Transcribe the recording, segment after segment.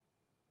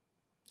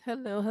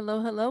Hello,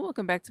 hello, hello.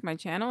 Welcome back to my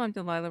channel. I'm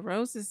Delilah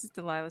Rose. This is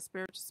Delilah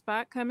Spiritual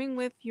Spot coming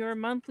with your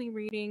monthly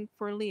reading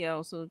for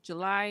Leo. So,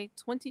 July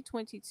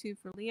 2022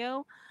 for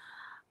Leo.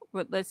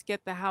 But let's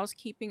get the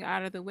housekeeping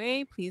out of the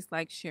way. Please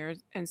like, share,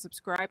 and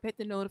subscribe. Hit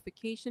the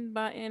notification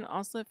button.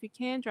 Also, if you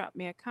can, drop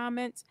me a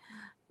comment.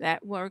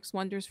 That works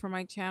wonders for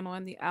my channel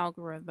and the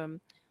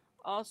algorithm.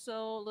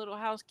 Also, a little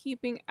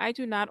housekeeping. I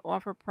do not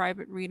offer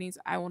private readings.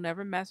 I will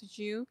never message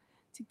you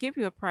to give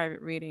you a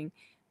private reading.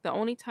 The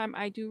only time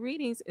I do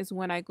readings is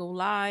when I go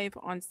live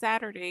on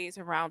Saturdays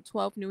around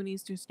 12 noon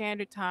Eastern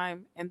Standard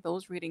Time, and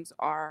those readings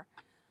are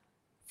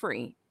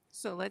free.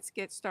 So let's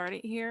get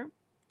started here.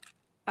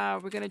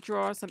 We're going to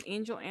draw some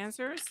angel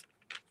answers,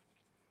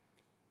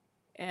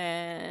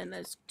 and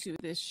let's do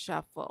this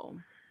shuffle.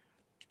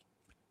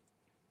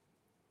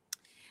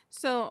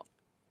 So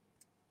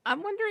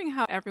I'm wondering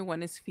how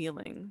everyone is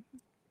feeling.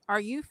 Are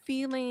you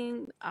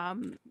feeling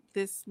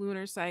this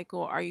lunar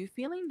cycle? Are you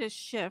feeling this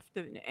shift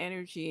of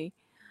energy?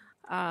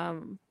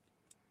 Um,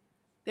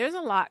 there's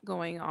a lot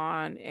going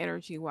on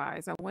energy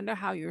wise. I wonder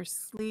how you're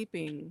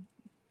sleeping,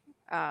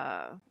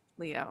 uh,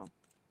 Leo.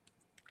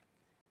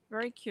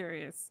 Very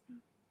curious.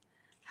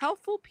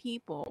 Helpful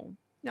people.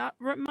 Now,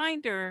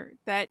 reminder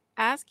that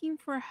asking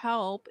for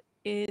help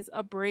is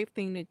a brave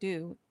thing to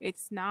do.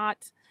 It's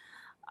not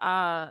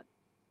uh,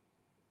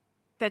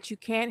 that you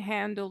can't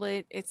handle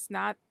it. It's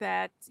not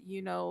that,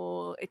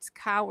 it's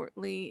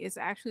cowardly. It's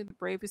actually the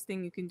bravest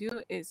thing you can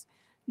do is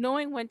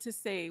knowing when to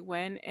say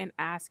when and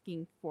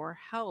asking for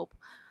help.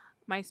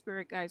 My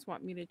spirit guides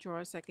want me to draw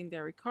a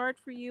secondary card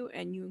for you,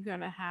 and you're going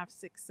to have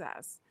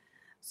success.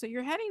 So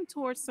you're heading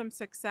towards some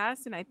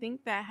success, and I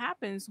think that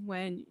happens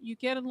when you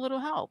get a little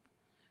help,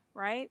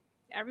 right?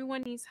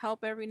 Everyone needs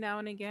help every now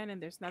and again,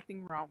 and there's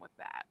nothing wrong with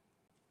that.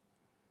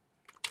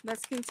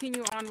 Let's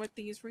continue on with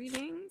these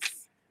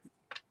readings.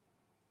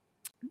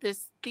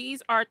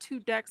 These are two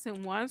decks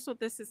in one, so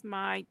this is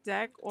my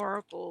deck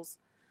oracles.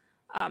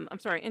 I'm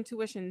sorry,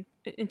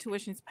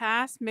 intuition's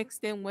past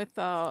mixed in with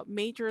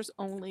majors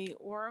only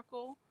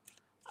oracle,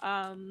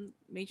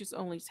 majors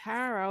only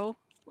tarot.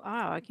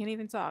 Wow, I can't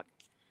even talk.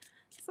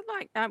 So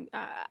like I'm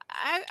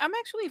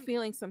actually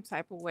feeling some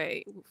type of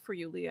way for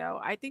you, Leo.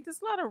 I think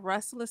there's a lot of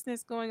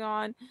restlessness going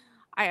on.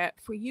 I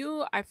for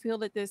you, I feel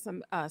that there's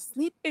some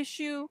sleep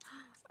issue,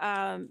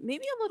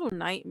 maybe a little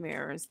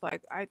nightmares.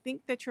 Like I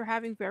think that you're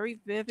having very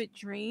vivid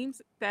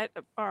dreams that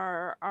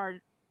are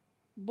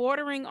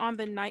bordering on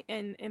the night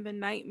in the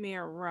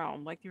nightmare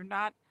realm. Like you're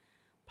not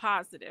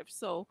positive.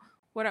 So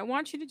what I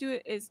want you to do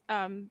is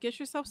get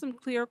yourself some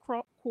clear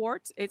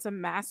quartz. It's a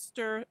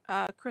master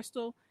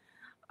crystal,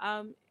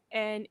 um,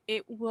 and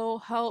it will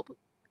help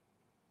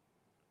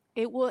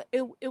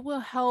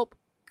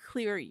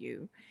clear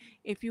you.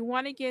 If you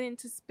want to get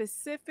into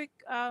specific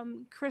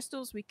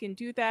crystals, we can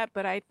do that.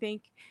 But I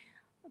think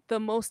the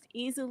most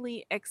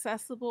easily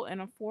accessible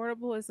and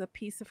affordable is a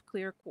piece of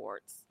clear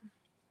quartz,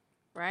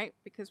 right?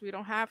 Because we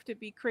don't have to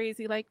be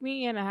crazy like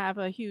me and have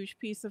a huge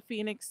piece of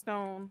phoenix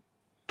stone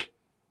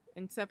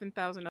and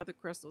 7,000 other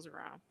crystals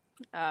around.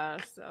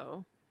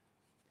 So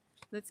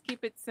let's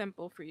keep it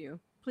simple for you.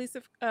 Piece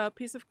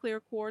of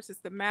clear quartz is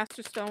the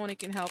master stone. It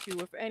can help you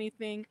with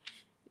anything.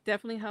 It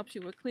definitely helps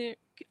you with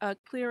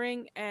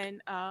clearing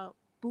and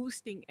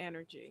boosting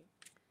energy.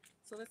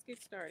 So let's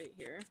get started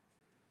here.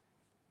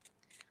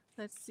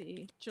 Let's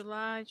see.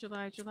 July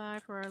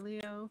for our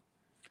Leo.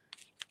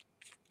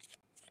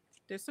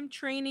 There's some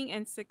training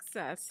and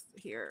success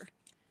here.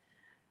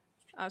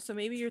 So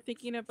maybe you're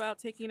thinking about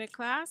taking a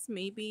class.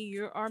 Maybe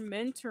you are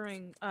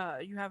mentoring.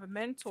 You have a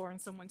mentor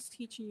and someone's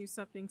teaching you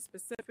something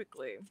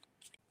specifically.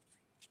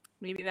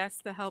 Maybe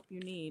that's the help you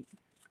need.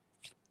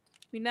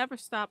 We never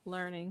stop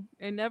learning,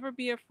 and never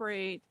be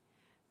afraid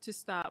to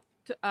stop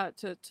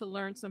to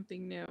learn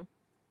something new.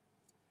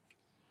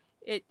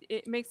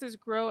 It makes us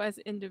grow as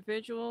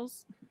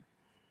individuals,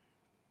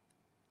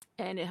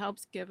 and it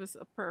helps give us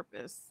a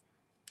purpose.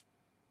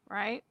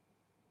 Right?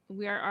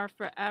 We are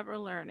forever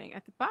learning.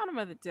 At the bottom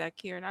of the deck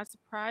here, not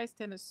surprised,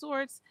 Ten of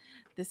Swords.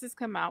 This has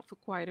come out for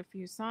quite a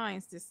few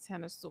signs, this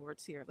Ten of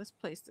Swords here. Let's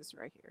place this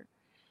right here.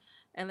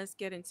 And let's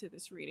get into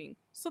this reading.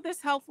 So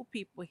there's helpful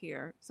people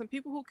here. Some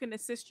people who can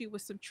assist you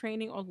with some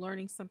training or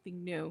learning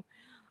something new.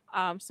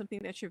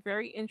 Something that you're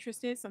very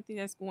interested in, something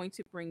that's going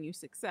to bring you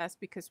success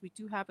because we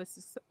do have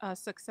a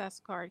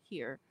success card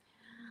here.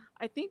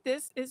 I think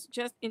this is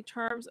just in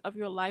terms of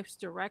your life's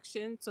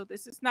direction. So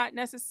this is not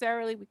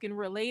necessarily, we can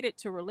relate it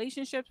to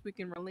relationships, we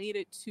can relate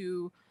it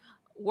to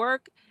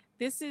work.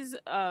 This is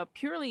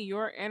purely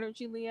your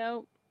energy,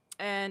 Leo.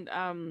 And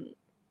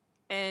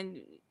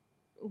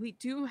we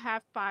do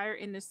have fire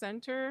in the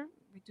center.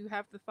 We do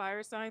have the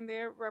fire sign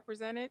there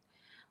represented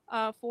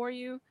for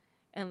you.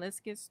 And let's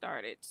get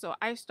started. So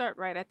I start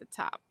right at the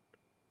top.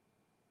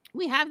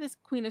 We have this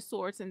Queen of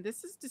Swords, and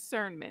this is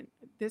discernment.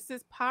 This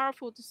is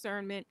powerful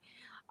discernment.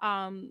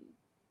 Um,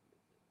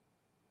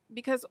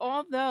 because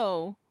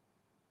although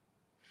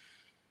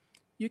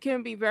You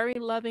can be very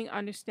loving,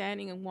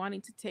 understanding, and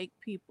wanting to take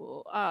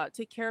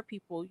care of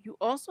people. You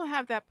also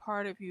have that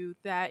part of you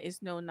that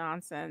is no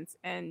nonsense,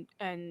 and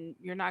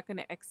you're not going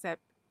to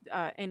accept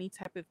any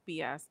type of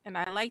BS. And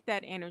I like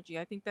that energy.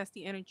 I think that's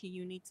the energy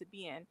you need to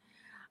be in.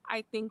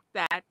 I think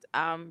that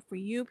for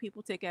you,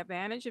 people take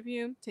advantage of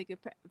you,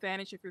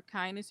 advantage of your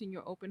kindness and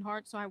your open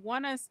heart. So I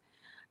want us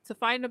to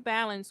find a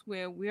balance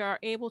where we are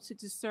able to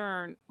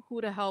discern who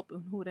to help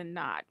and who to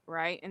not,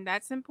 right? And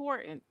that's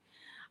important.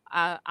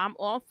 I'm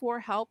all for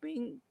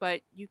helping,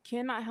 but you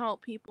cannot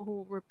help people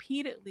who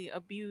repeatedly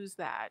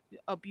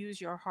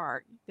abuse your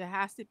heart. There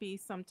has to be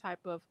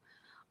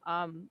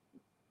um,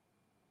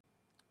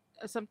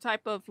 some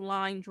type of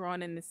line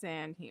drawn in the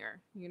sand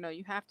here. You know,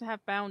 you have to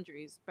have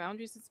boundaries.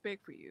 Boundaries is big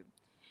for you.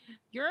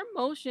 Your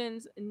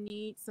emotions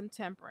need some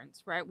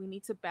temperance, right? We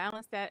need to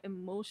balance that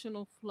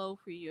emotional flow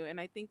for you. And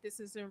I think this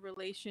is in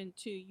relation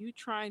to you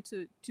trying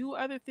to do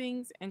other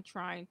things and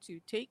trying to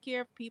take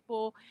care of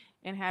people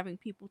and having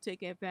people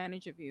take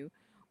advantage of you.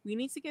 We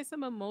need to get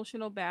some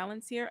emotional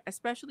balance here,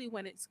 especially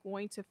when it's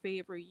going to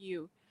favor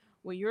you,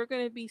 where you're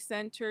going to be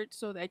centered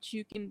so that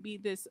you can be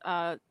this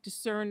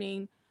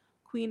discerning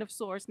Queen of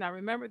Swords. Now,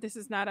 remember, this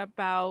is not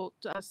about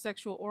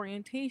sexual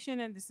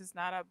orientation and this is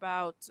not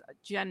about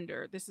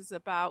gender. This is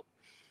about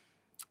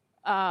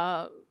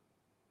uh,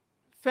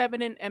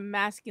 feminine and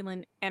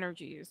masculine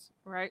energies,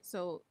 right?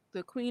 So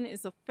the queen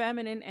is a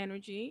feminine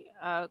energy.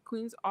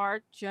 Queens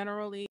are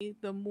generally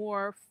the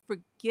more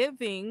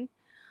forgiving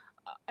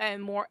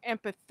and more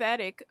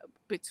empathetic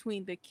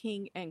between the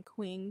king and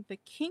queen. The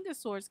king of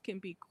swords can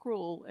be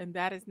cruel, and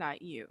that is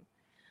not you.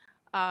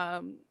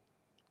 Um,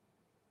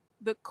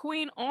 the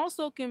queen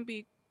also can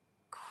be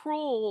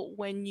cruel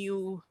when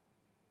you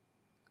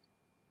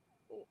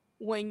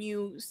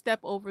step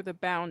over the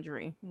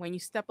boundary. When you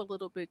step a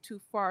little bit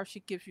too far, she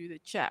gives you the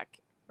check,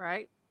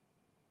 right?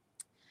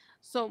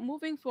 So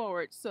moving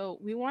forward, so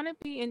we want to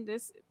be in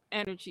this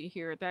energy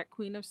here, that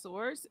Queen of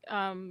Swords,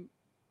 and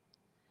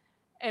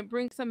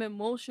bring some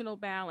emotional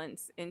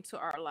balance into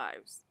our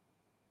lives.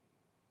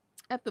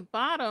 At the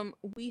bottom,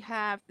 we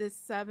have this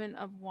Seven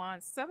of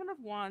Wands. Seven of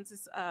Wands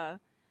is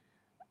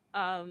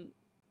um,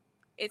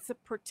 it's a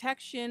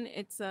protection.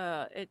 It's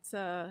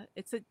a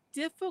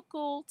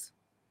difficult.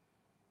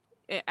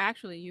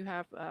 Actually, you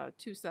have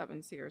two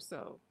sevens here,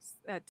 so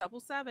double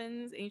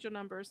sevens, angel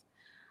numbers.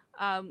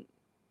 Um,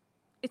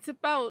 it's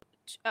about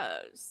uh,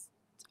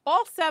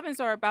 all sevens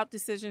are about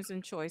decisions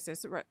and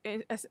choices, right?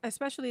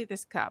 Especially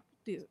this cup.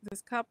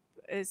 This cup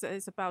is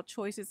about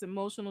choices,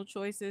 emotional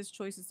choices,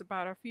 choices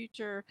about our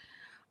future.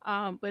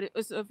 But it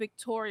was a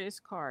victorious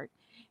card.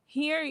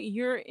 Here,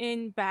 you're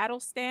in battle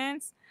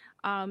stance,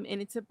 and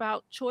it's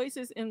about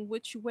choices in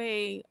which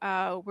way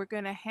we're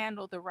going to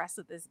handle the rest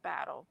of this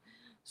battle.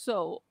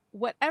 So,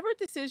 whatever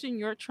decision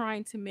you're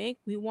trying to make,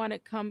 we want to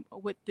come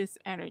with this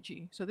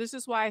energy. So, this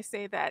is why I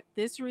say that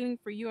this reading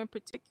for you in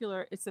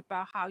particular is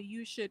about how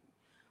you should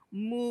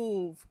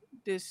move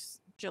this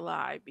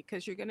July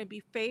because you're going to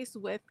be faced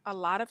with a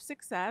lot of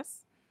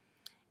success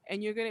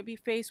and you're going to be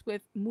faced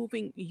with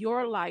moving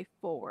your life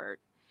forward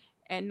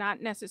and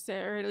not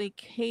necessarily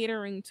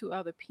catering to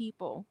other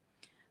people.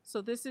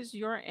 So, this is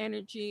your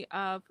energy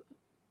of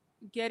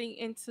getting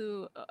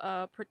into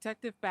a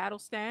protective battle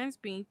stance,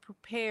 being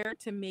prepared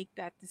to make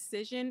that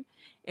decision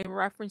in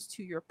reference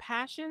to your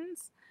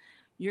passions.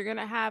 You're going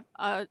to have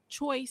a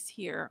choice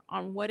here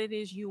on what it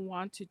is you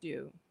want to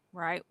do,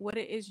 right? What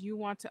it is you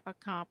want to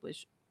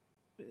accomplish.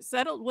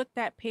 Settled with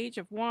that page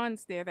of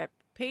wands there, that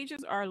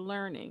pages are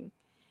learning.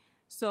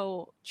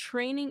 So,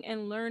 training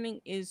and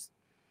learning is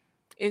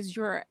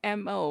your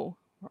MO,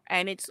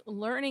 and it's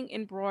learning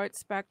in broad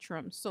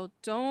spectrum. So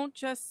don't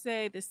just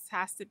say this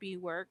has to be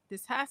work.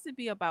 This has to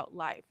be about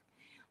life.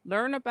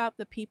 Learn about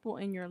the people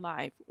in your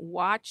life.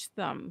 Watch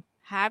them.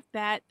 Have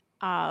that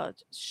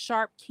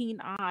sharp,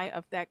 keen eye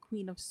of that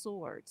Queen of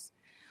Swords.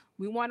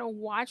 We want to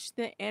watch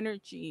the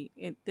energy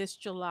in this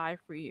July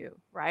for you,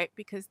 right?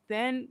 Because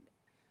then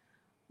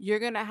you're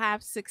going to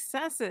have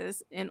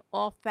successes in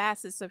all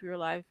facets of your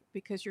life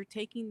because you're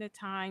taking the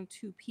time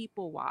to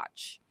people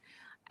watch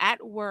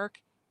at work,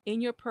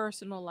 in your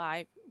personal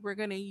life. We're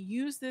going to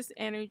use this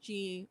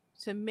energy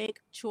to make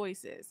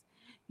choices.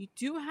 You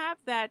do have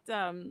that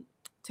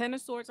Ten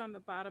of Swords on the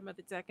bottom of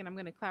the deck, and I'm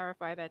going to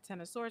clarify that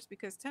Ten of Swords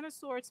because Ten of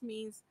Swords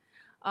means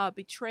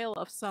betrayal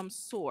of some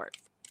sort.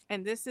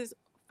 And this is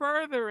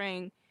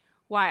furthering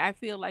why I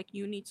feel like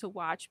you need to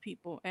watch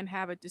people and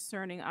have a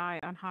discerning eye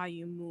on how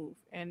you move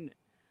and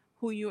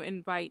who you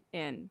invite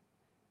in,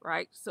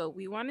 right? So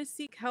we want to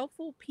seek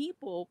helpful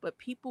people, but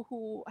people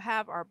who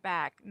have our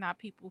back, not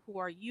people who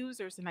are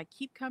users. And I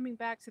keep coming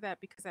back to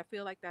that because I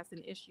feel like that's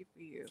an issue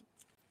for you.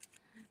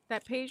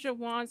 That Page of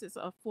Wands is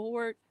a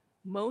forward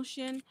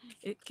motion.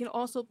 It can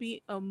also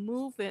be a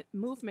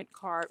movement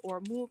card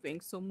or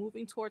moving. So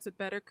moving towards a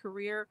better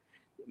career,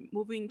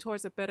 moving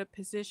towards a better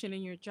position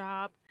in your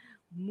job,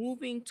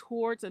 moving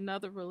towards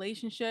another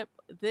relationship.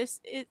 This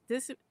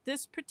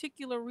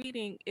particular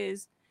reading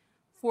is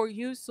for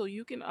you so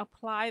you can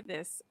apply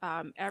this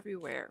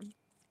everywhere.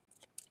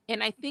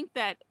 And I think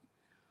that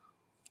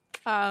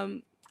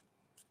Um,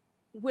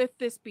 with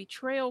this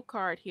betrayal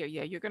card here,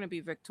 yeah, you're going to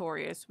be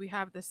victorious. We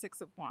have the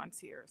Six of Wands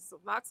here. So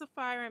lots of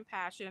fire and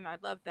passion. I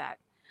love that.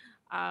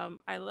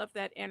 I love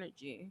that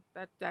energy.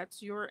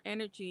 That's your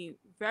energy,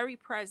 very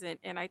present,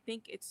 and I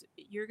think it's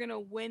you're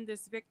gonna win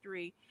this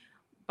victory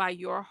by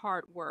your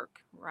hard work,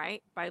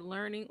 right? By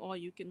learning all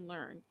you can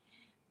learn.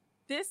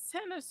 This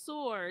Ten of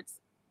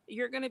Swords,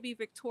 you're gonna be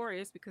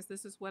victorious because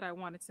this is what I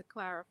wanted to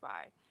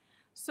clarify.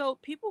 So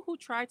people who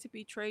try to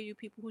betray you,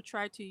 people who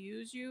try to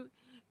use you,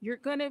 you're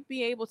gonna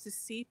be able to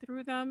see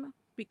through them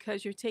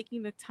because you're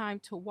taking the time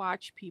to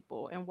watch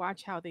people and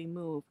watch how they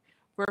move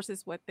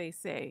versus what they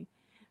say.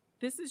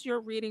 This is your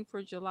reading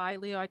for July,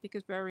 Leo. I think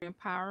it's very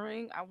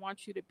empowering. I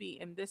want you to be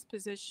in this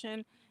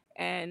position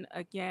and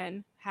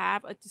again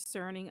have a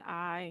discerning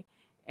eye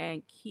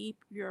and keep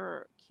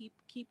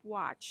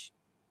watch.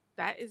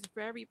 That is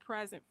very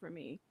present for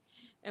me.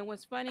 And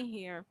what's funny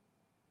here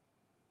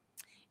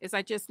is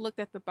I just looked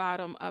at the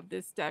bottom of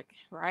this deck,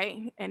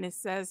 right? And it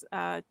says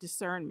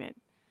discernment.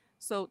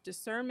 So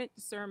discernment,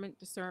 discernment,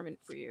 discernment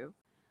for you.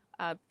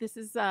 This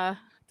is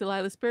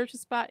Delilah Spiritual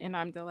Spot, and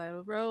I'm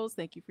Delilah Rose.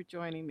 Thank you for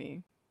joining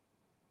me.